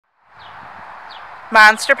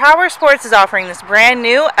Monster Powersports is offering this brand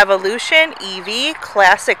new Evolution EV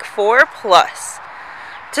Classic 4 Plus.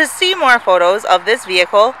 To see more photos of this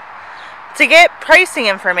vehicle, to get pricing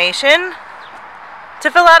information, to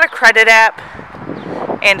fill out a credit app,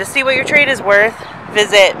 and to see what your trade is worth,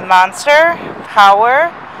 visit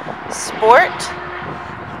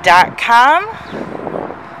monsterpowersport.com.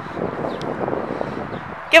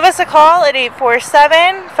 Give us a call at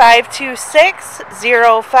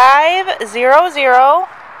 847-526-0500,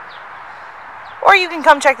 or you can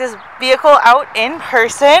come check this vehicle out in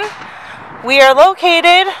person. We are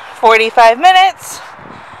located 45 minutes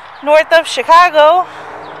north of Chicago,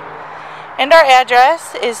 and our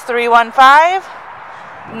address is 315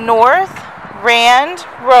 North Rand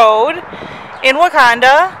Road in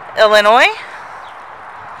Wauconda, Illinois.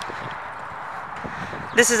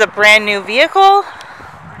 This is a brand new vehicle.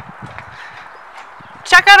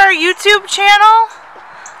 Check out our YouTube channel,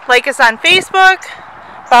 like us on Facebook,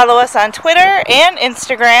 follow us on Twitter and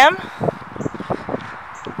Instagram.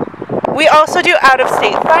 We also do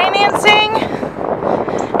out-of-state financing,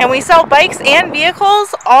 and we sell bikes and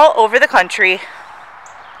vehicles all over the country.